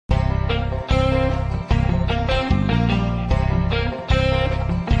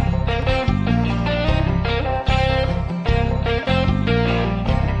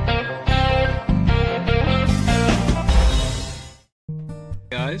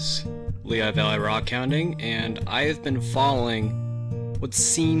guys, Lehigh Valley Rockhounding, and I have been following what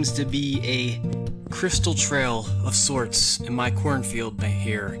seems to be a crystal trail of sorts in my cornfield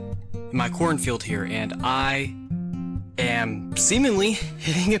here, and I am seemingly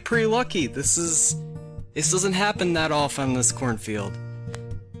hitting it pretty lucky. This doesn't happen that often in this cornfield.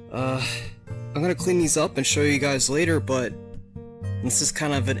 I'm gonna clean these up and show you guys later, but this is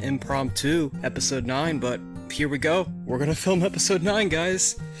kind of an impromptu episode 9, but here we go. We're gonna film episode 9,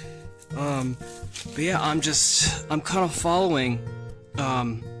 guys. But yeah, I'm kind of following,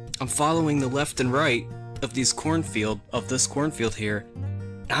 I'm following the left and right of this cornfield here.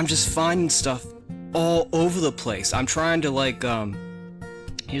 And I'm just finding stuff all over the place. I'm trying to like,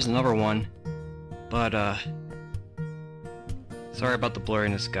 here's another one, but sorry about the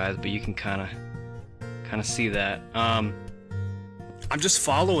blurriness, guys, but you can kind of see that. I'm just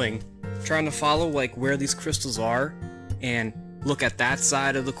trying to follow like where these crystals are, and look at that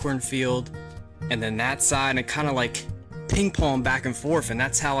side of the cornfield, and then that side, and kind of like ping pong back and forth, and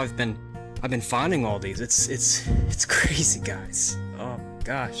that's how I've been finding all these. It's crazy, guys. Oh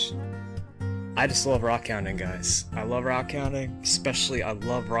gosh, I just love rockhounding, guys. I love rockhounding, especially I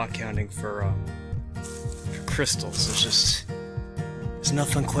love rockhounding for crystals. There's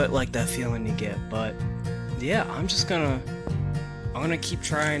nothing quite like that feeling you get. But yeah, I'm gonna keep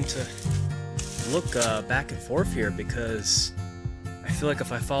trying to look back and forth here, because I feel like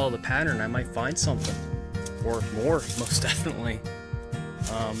if I follow the pattern, I might find something, or more, most definitely.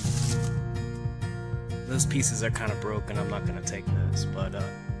 Those pieces are kind of broken. I'm not gonna take those, but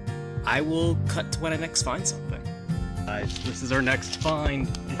I will cut to when I next find something. This is our next find.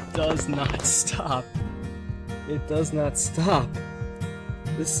 It does not stop. It does not stop.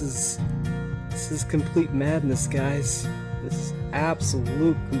 This is complete madness, guys. This is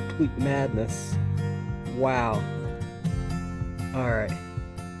absolute complete madness. Wow. Alright.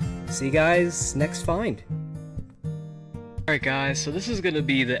 See you guys next find. Alright guys, so this is gonna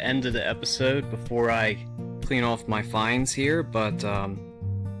be the end of the episode before I clean off my finds here, but I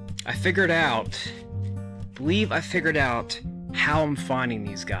believe I figured out how I'm finding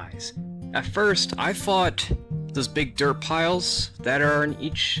these guys. At first, I thought those big dirt piles that are on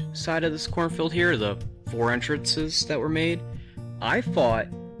each side of this cornfield here, the 4 entrances that were made, I thought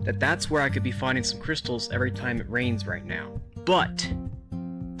that that's where I could be finding some crystals every time it rains right now. But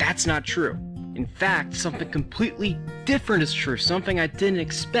that's not true. In fact, something completely different is true, something I didn't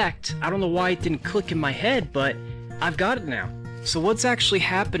expect. I don't know why it didn't click in my head, but I've got it now. So what's actually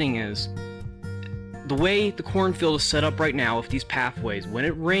happening is, the way the cornfield is set up right now with these pathways, when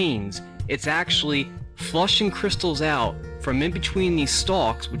it rains, it's actually flushing crystals out from in between these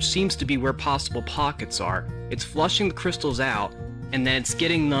stalks, which seems to be where possible pockets are. It's flushing the crystals out, and then it's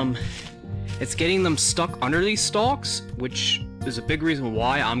getting them stuck under these stalks, which is a big reason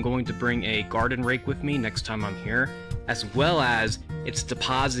why I'm going to bring a garden rake with me next time I'm here, as well as it's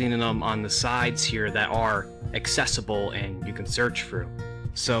depositing them on the sides here that are accessible and you can search through.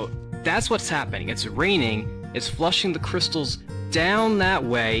 So that's what's happening. It's raining, it's flushing the crystals down that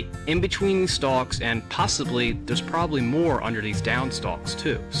way in between these stalks, and possibly there's probably more under these down stalks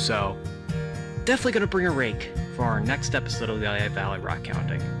too. So definitely gonna bring a rake for our next episode of the Lehigh Valley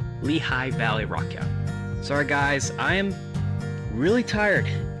Rockhounding. Lehigh Valley Rockhounding. Sorry guys, I am really tired.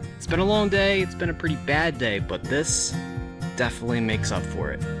 It's been a long day, it's been a pretty bad day, but this definitely makes up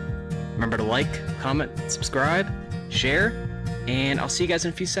for it. Remember to like, comment, subscribe, share, and I'll see you guys in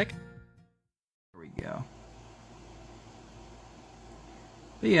a few seconds. There we go.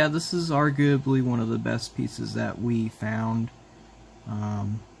 But yeah, this is arguably one of the best pieces that we found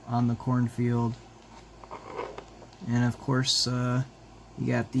on the cornfield. And of course, you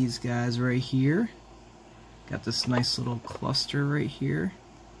got these guys right here. Got this nice little cluster right here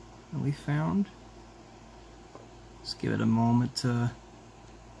that we found. Just give it a moment to,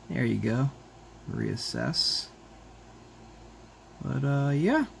 there you go, reassess. But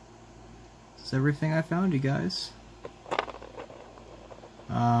yeah, that's everything I found, you guys.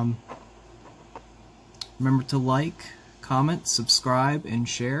 Remember to like, comment, subscribe, and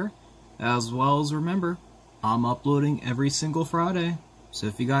share, as well as remember, I'm uploading every single Friday, so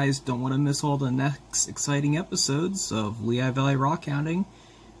if you guys don't want to miss all the next exciting episodes of Lehigh Valley Rockhounding,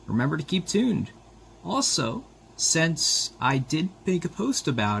 remember to keep tuned. Also, since I did make a post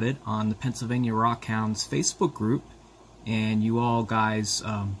about it on the Pennsylvania Rockhounds Facebook group, and you all guys,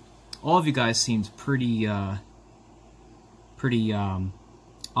 all of you guys seemed pretty on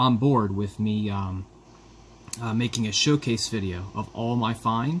board with me making a showcase video of all my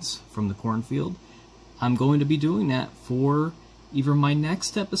finds from the cornfield. I'm going to be doing that for either my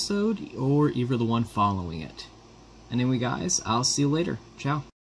next episode or either the one following it. Anyway, guys, I'll see you later. Ciao.